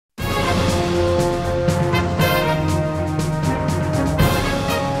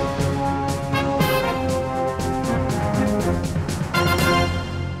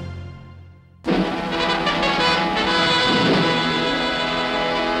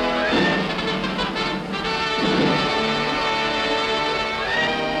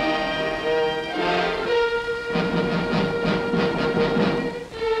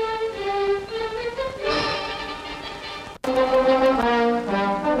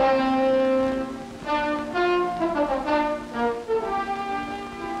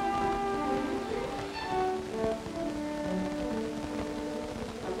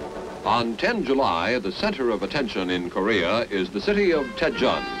On 10 July, the center of attention in Korea is the city of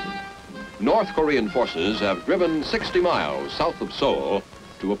Daejeon. North Korean forces have driven 60 miles south of Seoul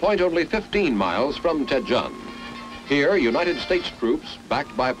to a point only 15 miles from Daejeon. Here, United States troops,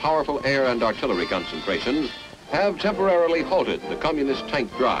 backed by powerful air and artillery concentrations, have temporarily halted the communist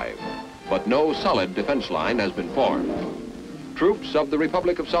tank drive, but no solid defense line has been formed. Troops of the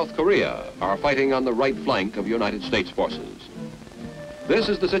Republic of South Korea are fighting on the right flank of United States forces. This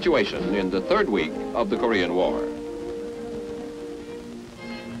is the situation in the third week of the Korean War.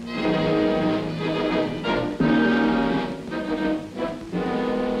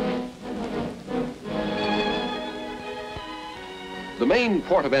 The main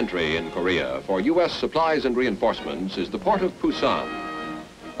port of entry in Korea for U.S. supplies and reinforcements is the port of Busan.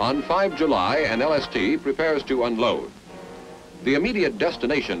 On 5 July, an LST prepares to unload. The immediate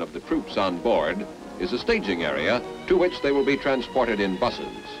destination of the troops on board is a staging area to which they will be transported in buses.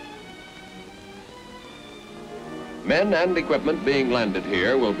 Men and equipment being landed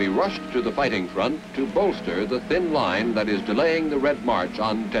here will be rushed to the fighting front to bolster the thin line that is delaying the Red March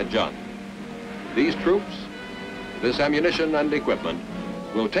on Daejeon. These troops, this ammunition and equipment,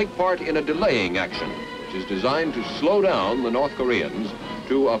 will take part in a delaying action, which is designed to slow down the North Koreans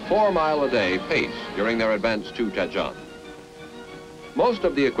to a 4-mile-a-day pace during their advance to Daejeon. Most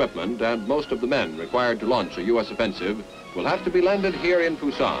of the equipment and most of the men required to launch a U.S. offensive will have to be landed here in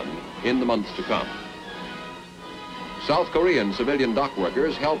Busan in the months to come. South Korean civilian dock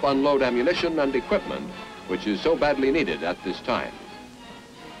workers help unload ammunition and equipment, which is so badly needed at this time.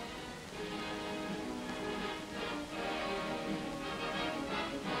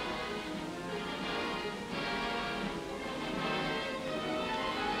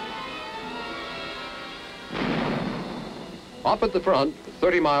 Up at the front,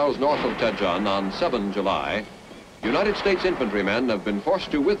 30 miles north of Daejeon on 7 July, United States infantrymen have been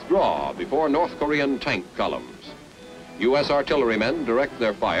forced to withdraw before North Korean tank columns. U.S. artillerymen direct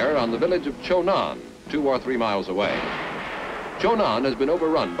their fire on the village of Chonan, 2 or 3 miles away. Chonan has been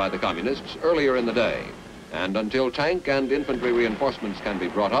overrun by the communists earlier in the day, and until tank and infantry reinforcements can be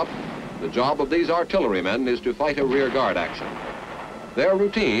brought up, the job of these artillerymen is to fight a rearguard action. Their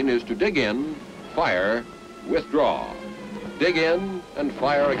routine is to dig in, fire, withdraw. Dig in and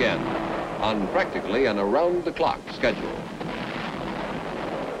fire again on practically an around-the-clock schedule.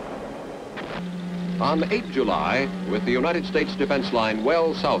 On 8 July, with the United States defense line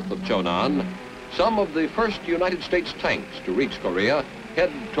well south of Chonan, some of the first United States tanks to reach Korea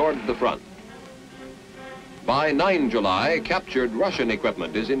head toward the front. By 9 July, captured Russian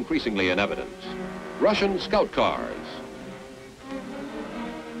equipment is increasingly in evidence. Russian scout cars,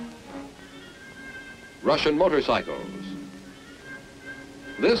 Russian motorcycles.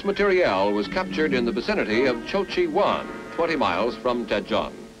 This materiel was captured in the vicinity of Chochi-wan, 20 miles from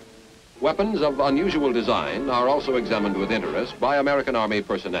Daejeon. Weapons of unusual design are also examined with interest by American Army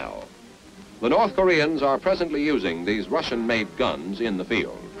personnel. The North Koreans are presently using these Russian-made guns in the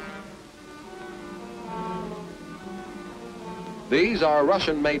field. These are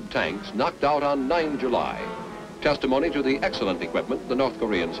Russian-made tanks knocked out on 9 July, testimony to the excellent equipment the North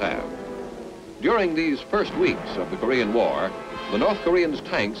Koreans have. During these first weeks of the Korean War, the North Koreans'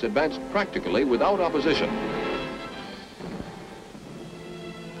 tanks advanced practically without opposition.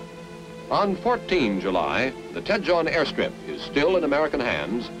 On 14 July, the Daejeon airstrip is still in American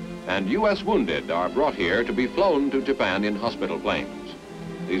hands, and U.S. wounded are brought here to be flown to Japan in hospital planes.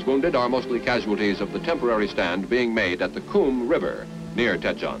 These wounded are mostly casualties of the temporary stand being made at the Kum River near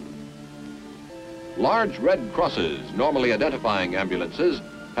Daejeon. Large red crosses, normally identifying ambulances,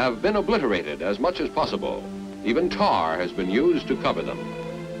 have been obliterated as much as possible. Even tar has been used to cover them.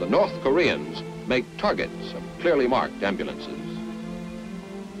 The North Koreans make targets of clearly marked ambulances.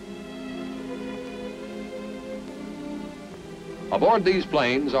 Aboard these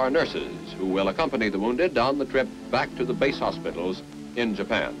planes are nurses who will accompany the wounded on the trip back to the base hospitals in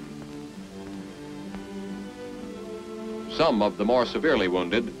Japan. Some of the more severely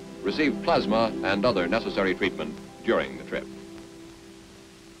wounded receive plasma and other necessary treatment during the trip.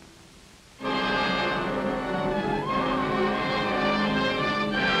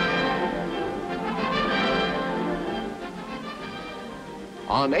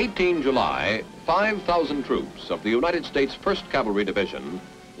 On 18 July, 5,000 troops of the United States 1st Cavalry Division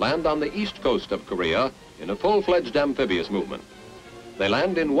land on the east coast of Korea in a full-fledged amphibious movement. They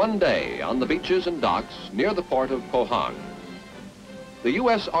land in one day on the beaches and docks near the port of Pohang. The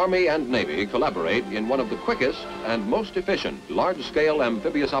U.S. Army and Navy collaborate in one of the quickest and most efficient large-scale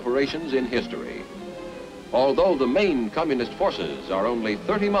amphibious operations in history. Although the main communist forces are only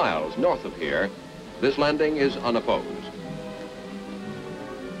 30 miles north of here, this landing is unopposed.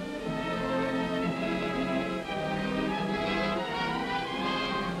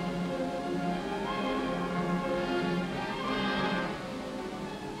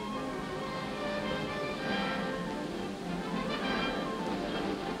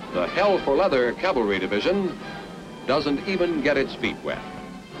 the hell-for-leather cavalry division doesn't even get its feet wet.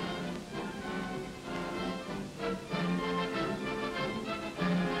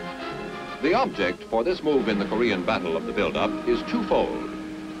 The object for this move in the Korean Battle of the Buildup is twofold: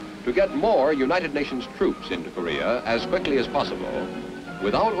 to get more United Nations troops into Korea as quickly as possible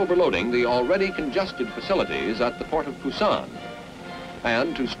without overloading the already congested facilities at the port of Busan,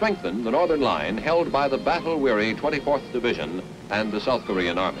 and to strengthen the northern line held by the battle-weary 24th Division and the South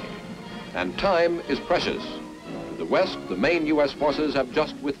Korean Army. And time is precious. To the west, the main U.S. forces have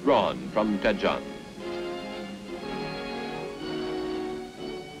just withdrawn from Daejeon.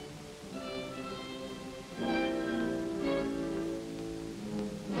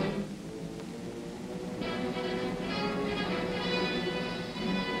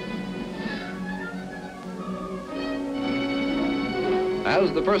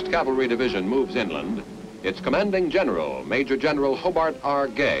 As the 1st Cavalry Division moves inland, its commanding general, Major General Hobart R.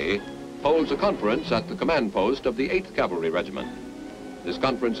 Gay, holds a conference at the command post of the 8th Cavalry Regiment. This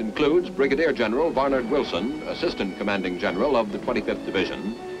conference includes Brigadier General Barnard Wilson, Assistant Commanding General of the 25th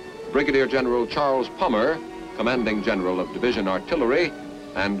Division, Brigadier General Charles Palmer, Commanding General of Division Artillery,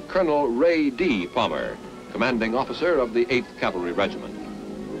 and Colonel Ray D. Palmer, Commanding Officer of the 8th Cavalry Regiment.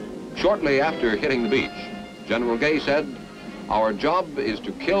 Shortly after hitting the beach, General Gay said, "Our job is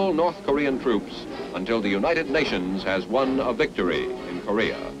to kill North Korean troops until the United Nations has won a victory in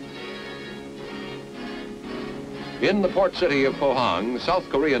Korea." In the port city of Pohang, South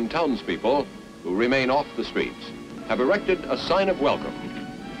Korean townspeople, who remain off the streets, have erected a sign of welcome.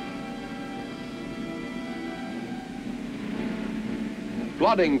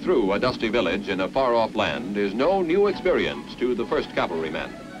 Plodding through a dusty village in a far-off land is no new experience to the 1st Cavalrymen.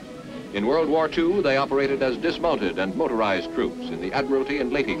 In World War II, they operated as dismounted and motorized troops in the Admiralty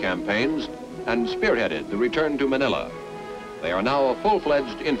and Leyte campaigns and spearheaded the return to Manila. They are now a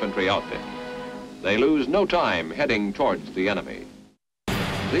full-fledged infantry outfit. They lose no time heading towards the enemy.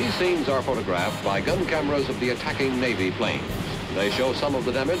 These scenes are photographed by gun cameras of the attacking Navy planes. They show some of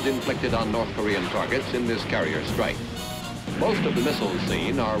the damage inflicted on North Korean targets in this carrier strike. Most of the missiles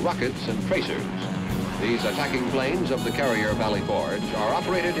seen are rockets and tracers. These attacking planes of the carrier Valley Forge are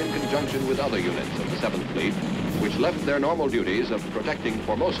operated in conjunction with other units of the 7th Fleet, which left their normal duties of protecting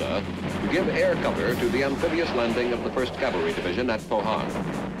Formosa to give air cover to the amphibious landing of the 1st Cavalry Division at Pohang.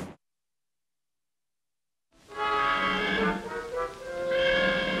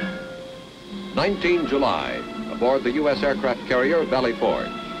 July 19, aboard the U.S. aircraft carrier Valley Forge.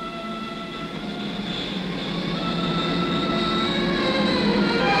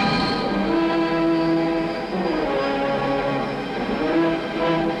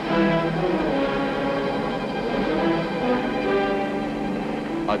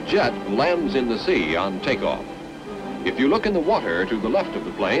 A jet lands in the sea on takeoff. If you look in the water to the left of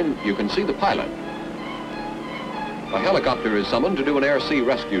the plane, you can see the pilot. A helicopter is summoned to do an air-sea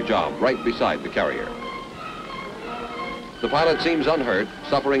rescue job right beside the carrier. The pilot seems unhurt,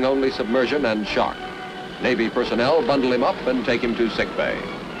 suffering only submersion and shock. Navy personnel bundle him up and take him to sickbay.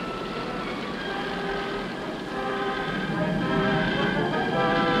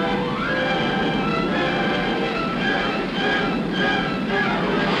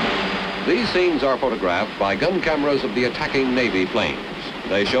 These scenes are photographed by gun cameras of the attacking Navy planes.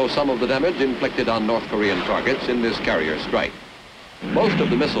 They show some of the damage inflicted on North Korean targets in this carrier strike. Most of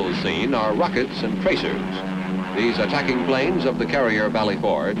the missiles seen are rockets and tracers. These attacking planes of the carrier Valley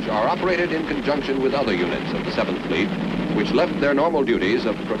Forge are operated in conjunction with other units of the 7th Fleet, which left their normal duties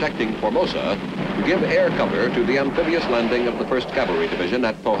of protecting Formosa to give air cover to the amphibious landing of the 1st Cavalry Division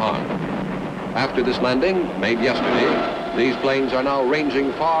at Pohang. After this landing, made yesterday, these planes are now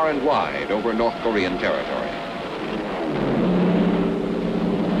ranging far and wide over North Korean territory.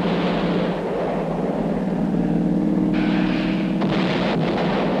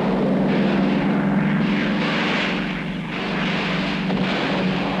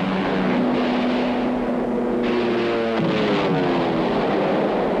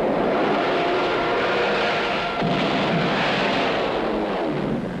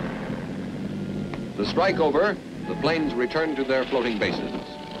 The strike over, the planes return to their floating bases.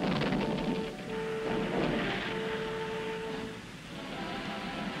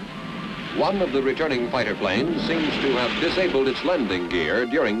 One of the returning fighter planes seems to have disabled its landing gear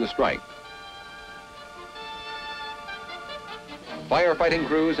during the strike. Firefighting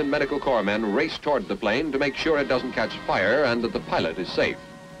crews and medical corps men race toward the plane to make sure it doesn't catch fire and that the pilot is safe.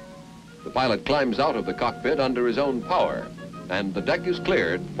 The pilot climbs out of the cockpit under his own power, and the deck is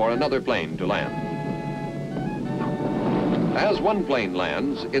cleared for another plane to land. As one plane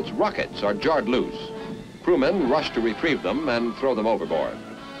lands, its rockets are jarred loose. Crewmen rush to retrieve them and throw them overboard.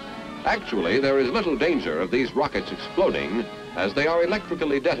 Actually, there is little danger of these rockets exploding as they are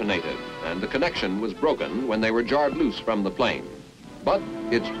electrically detonated, and the connection was broken when they were jarred loose from the plane. But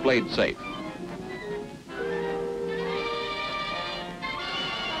it's played safe.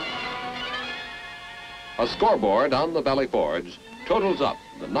 A scoreboard on the Valley Forge totals up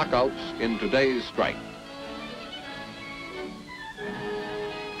the knockouts in today's strike.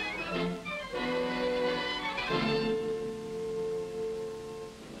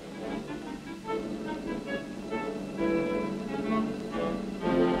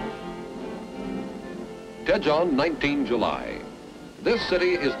 Tejon, 19 July. This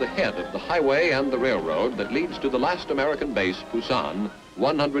city is the head of the highway and the railroad that leads to the last American base, Busan,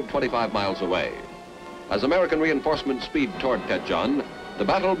 125 miles away. As American reinforcements speed toward Tejon, the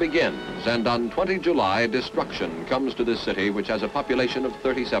battle begins, and on 20 July, destruction comes to this city, which has a population of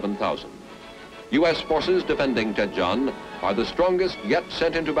 37,000. U.S. forces defending Tejon are the strongest yet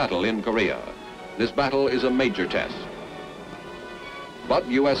sent into battle in Korea. This battle is a major test. But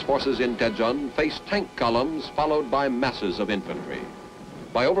U.S. forces in Tejon face tank columns followed by masses of infantry.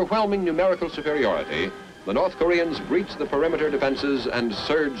 By overwhelming numerical superiority, the North Koreans breach the perimeter defenses and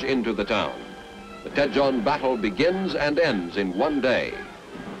surge into the town. The Tejon battle begins and ends in one day.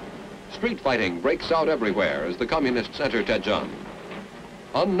 Street fighting breaks out everywhere as the communists enter Tejon.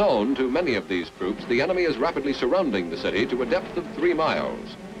 Unknown to many of these troops, the enemy is rapidly surrounding the city to a depth of 3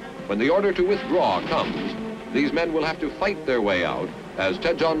 miles. When the order to withdraw comes, these men will have to fight their way out as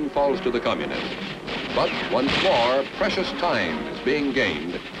Tejon falls to the communists. But once more, precious time is being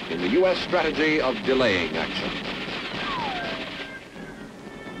gained in the U.S. strategy of delaying action.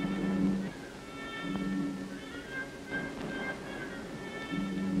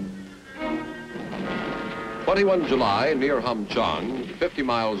 21 July, near Hamchang, 50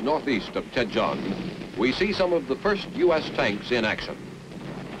 miles northeast of Tejon, we see some of the first U.S. tanks in action.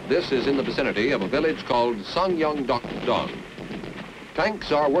 This is in the vicinity of a village called Sangyongdok-dong.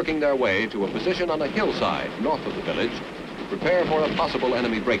 Tanks are working their way to a position on a hillside north of the village to prepare for a possible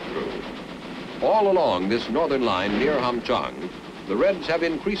enemy breakthrough. All along this northern line near Hamchang, the Reds have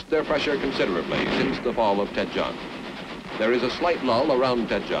increased their pressure considerably since the fall of Tejon. There is a slight lull around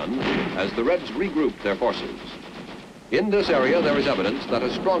Tejon as the Reds regroup their forces. In this area, there is evidence that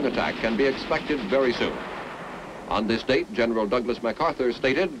a strong attack can be expected very soon. On this date, General Douglas MacArthur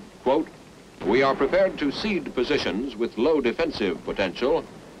stated, quote, "We are prepared to cede positions with low defensive potential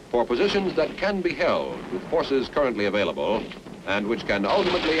for positions that can be held with forces currently available and which can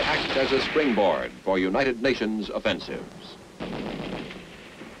ultimately act as a springboard for United Nations offensives."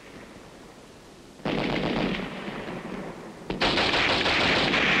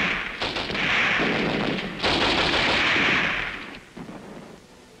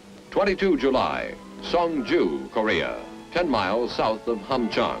 "22 July, Songju, Korea, 10 miles south of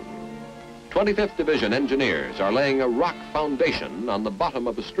Hamchang. 25th Division engineers are laying a rock foundation on the bottom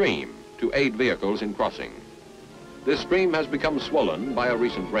of a stream to aid vehicles in crossing. This stream has become swollen by a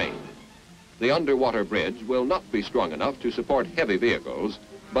recent rain. The underwater bridge will not be strong enough to support heavy vehicles,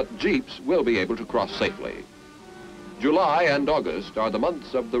 but jeeps will be able to cross safely. July and August are the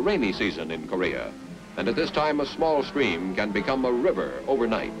months of the rainy season in Korea, and at this time a small stream can become a river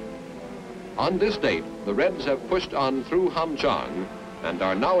overnight. On this date, the Reds have pushed on through Hamchang and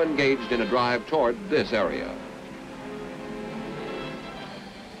are now engaged in a drive toward this area.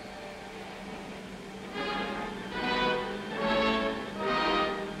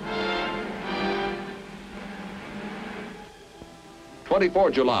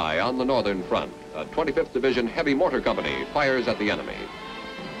 "24 July on the northern front, a 25th Division Heavy Mortar Company fires at the enemy.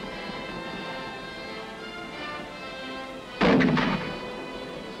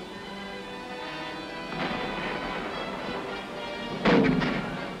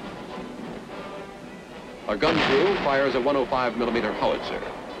 A gun crew fires a 105 millimeter howitzer.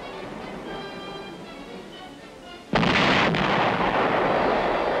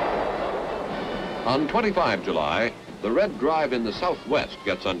 On 25 July, the Red Drive in the southwest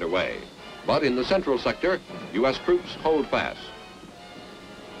gets underway. But in the central sector, U.S. troops hold fast.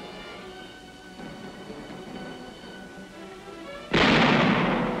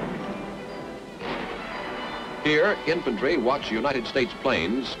 Here, infantry watch United States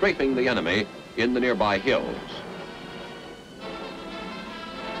planes strafing the enemy in the nearby hills.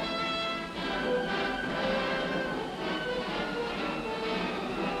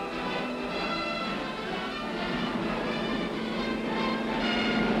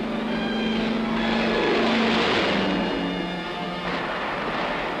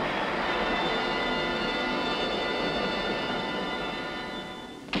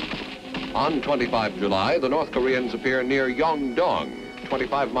 On 25 July, the North Koreans appear near Yongdong,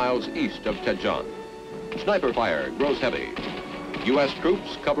 25 miles east of Taejon. Sniper fire grows heavy. U.S.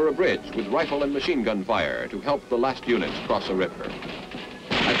 troops cover a bridge with rifle and machine gun fire to help the last units cross a river.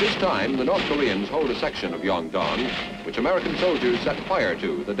 At this time, the North Koreans hold a section of Yeongdong, which American soldiers set fire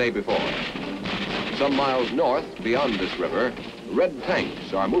to the day before. Some miles north, beyond this river, red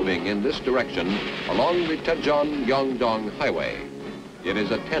tanks are moving in this direction along the Taejon-Yeongdong highway. It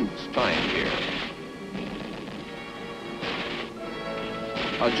is a tense time here.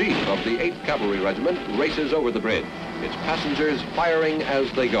 A jeep of the 8th Cavalry Regiment races over the bridge, its passengers firing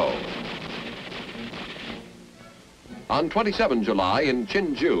as they go. On 27 July in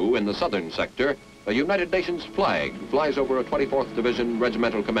Chinju in the southern sector, a United Nations flag flies over a 24th Division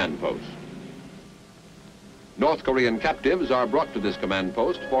regimental command post. North Korean captives are brought to this command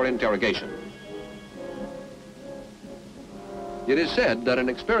post for interrogation. It is said that an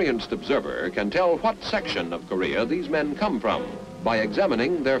experienced observer can tell what section of Korea these men come from by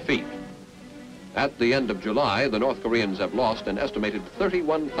examining their feet. At the end of July, the North Koreans have lost an estimated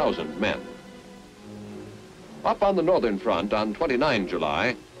 31,000 men. Up on the northern front on 29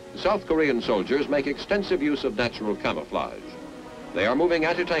 July, South Korean soldiers make extensive use of natural camouflage. They are moving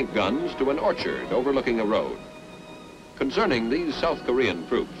anti-tank guns to an orchard overlooking a road. Concerning these South Korean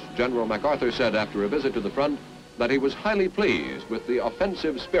troops, General MacArthur said after a visit to the front that he was highly pleased with the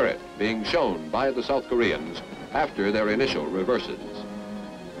offensive spirit being shown by the South Koreans after their initial reverses.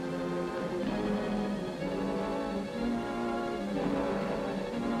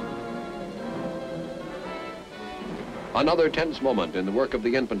 Another tense moment in the work of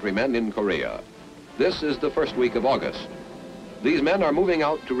the infantrymen in Korea. This is the first week of August. These men are moving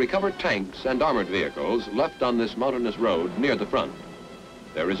out to recover tanks and armored vehicles left on this mountainous road near the front.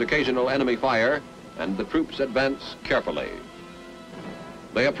 There is occasional enemy fire, and the troops advance carefully.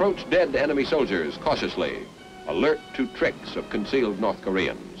 They approach dead enemy soldiers cautiously, alert to tricks of concealed North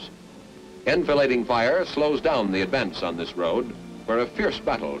Koreans. Enfilading fire slows down the advance on this road, where a fierce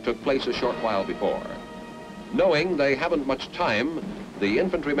battle took place a short while before. Knowing they haven't much time, the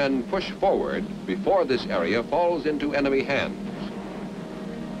infantrymen push forward before this area falls into enemy hands.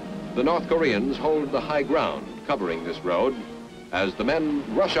 The North Koreans hold the high ground covering this road as the men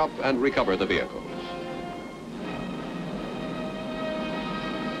rush up and recover the vehicles.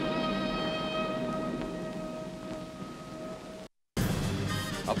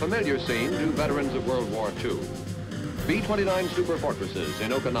 A familiar scene to veterans of World War II. B-29 super fortresses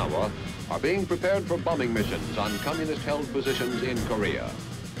in Okinawa are being prepared for bombing missions on communist-held positions in Korea.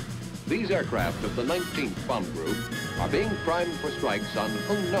 These aircraft of the 19th Bomb Group are being primed for strikes on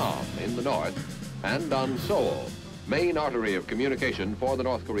Hungnam in the north and on Seoul, main artery of communication for the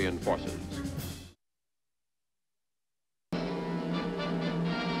North Korean forces.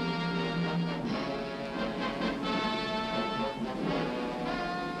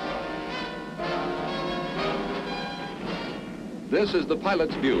 This is the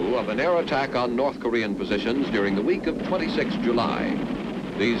pilot's view of an air attack on North Korean positions during the week of 26 July.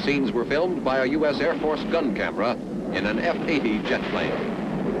 These scenes were filmed by a U.S. Air Force gun camera in an F-80 jet plane.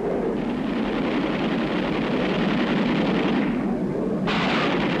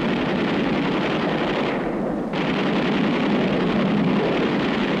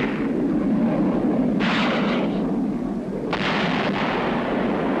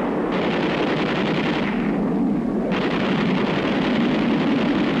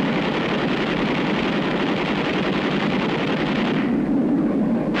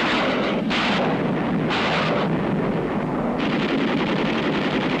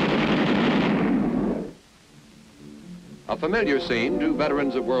 A familiar scene to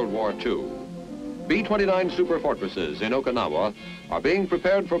veterans of World War II. B-29 super fortresses in Okinawa are being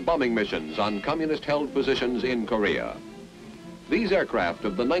prepared for bombing missions on communist-held positions in Korea. These aircraft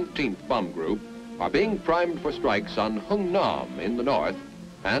of the 19th Bomb Group are being primed for strikes on Hungnam in the north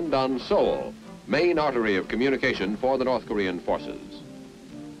and on Seoul, main artery of communication for the North Korean forces.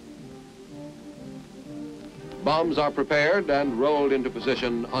 Bombs are prepared and rolled into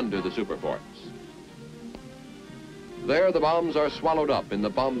position under the super forts. There, the bombs are swallowed up in the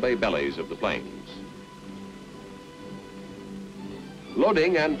bomb bay bellies of the planes.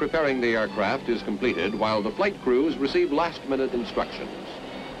 Loading and preparing the aircraft is completed while the flight crews receive last-minute instructions.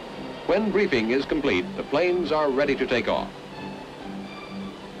 When briefing is complete, the planes are ready to take off.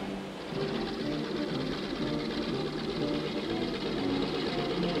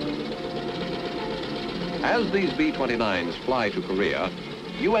 As these B-29s fly to Korea,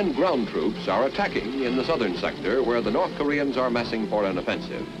 UN ground troops are attacking in the southern sector where the North Koreans are massing for an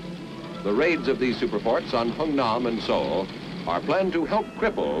offensive. The raids of these superforts on Hungnam and Seoul are planned to help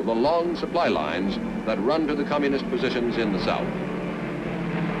cripple the long supply lines that run to the communist positions in the south.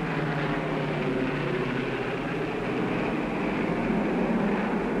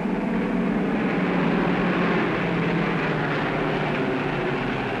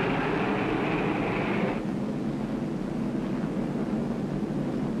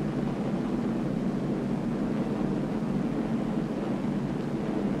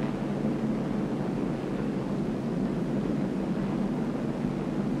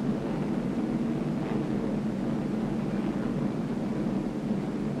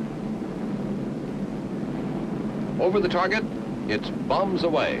 Over the target, it's bombs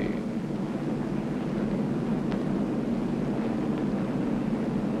away.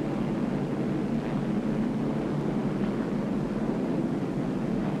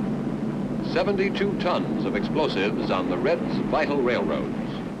 "72 tons of explosives on the Reds' vital railroads.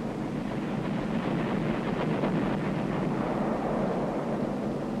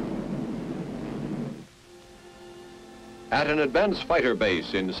 At an advanced fighter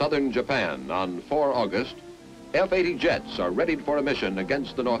base in southern Japan on 4 August, F-80 jets are readied for a mission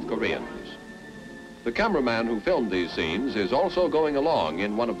against the North Koreans. The cameraman who filmed these scenes is also going along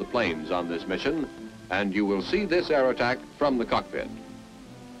in one of the planes on this mission, and you will see this air attack from the cockpit.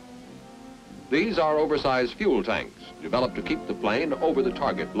 These are oversized fuel tanks developed to keep the plane over the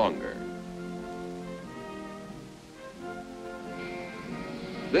target longer.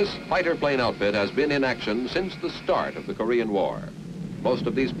 This fighter plane outfit has been in action since the start of the Korean War. Most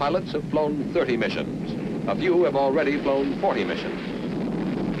of these pilots have flown 30 missions. A few have already flown 40 missions.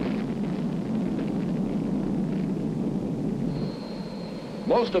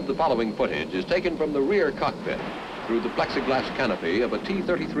 Most of the following footage is taken from the rear cockpit through the plexiglass canopy of a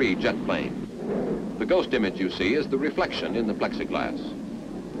T-33 jet plane. The ghost image you see is the reflection in the plexiglass.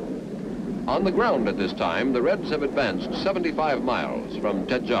 On the ground at this time, the Reds have advanced 75 miles from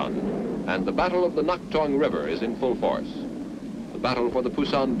Daejeon, and the Battle of the Naktung River is in full force. The battle for the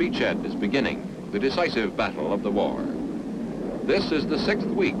Pusan beachhead is beginning, the decisive battle of the war. This is the 6th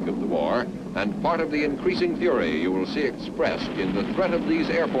week of the war, and part of the increasing fury you will see expressed in the threat of these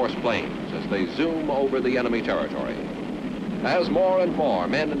Air Force planes as they zoom over the enemy territory. As more and more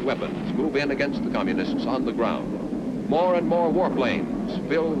men and weapons move in against the communists on the ground, more and more warplanes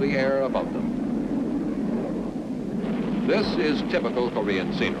fill the air above them. This is typical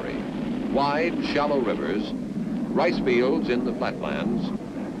Korean scenery. Wide, shallow rivers, rice fields in the flatlands,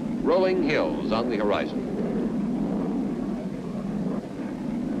 rolling hills on the horizon.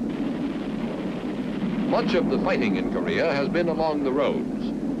 Much of the fighting in Korea has been along the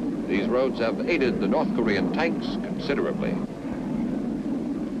roads. These roads have aided the North Korean tanks considerably.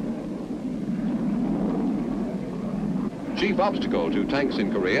 Chief obstacle to tanks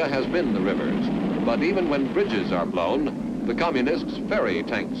in Korea has been the rivers, but even when bridges are blown, the communists ferry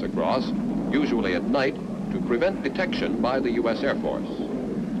tanks across, usually at night, to prevent detection by the U.S. Air Force.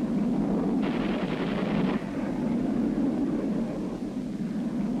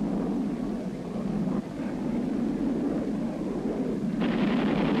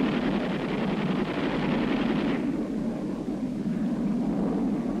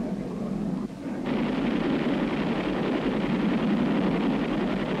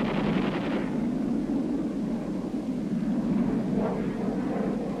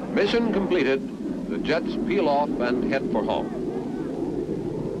 Mission completed, the jets peel off and head for home.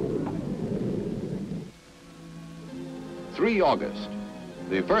 3 August,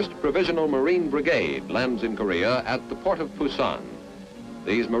 the 1st Provisional Marine Brigade lands in Korea at the port of Pusan.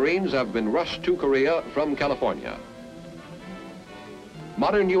 These Marines have been rushed to Korea from California.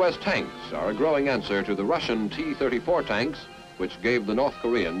 Modern U.S. tanks are a growing answer to the Russian T-34 tanks, which gave the North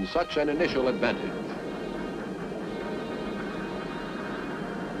Koreans such an initial advantage.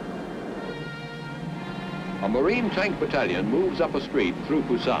 A Marine tank battalion moves up a street through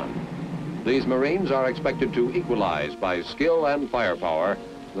Pusan. These Marines are expected to equalize by skill and firepower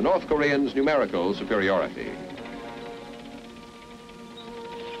the North Koreans' numerical superiority.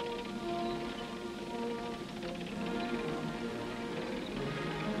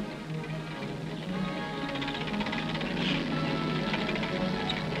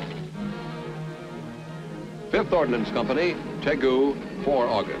 Fifth Ordnance Company, Daegu, 4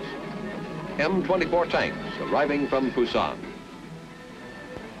 August. M-24 tanks arriving from Pusan.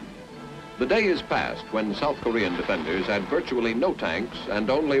 The day is past when South Korean defenders had virtually no tanks and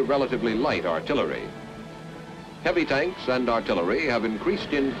only relatively light artillery. Heavy tanks and artillery have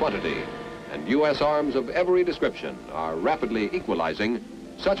increased in quantity, and U.S. arms of every description are rapidly equalizing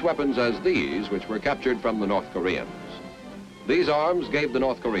such weapons as these which were captured from the North Koreans. These arms gave the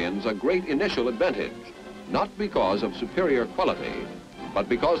North Koreans a great initial advantage, not because of superior quality, but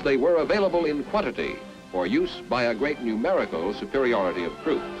because they were available in quantity for use by a great numerical superiority of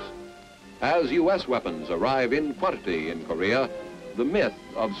troops. As U.S. weapons arrive in quantity in Korea, the myth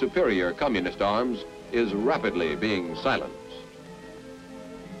of superior communist arms is rapidly being silenced.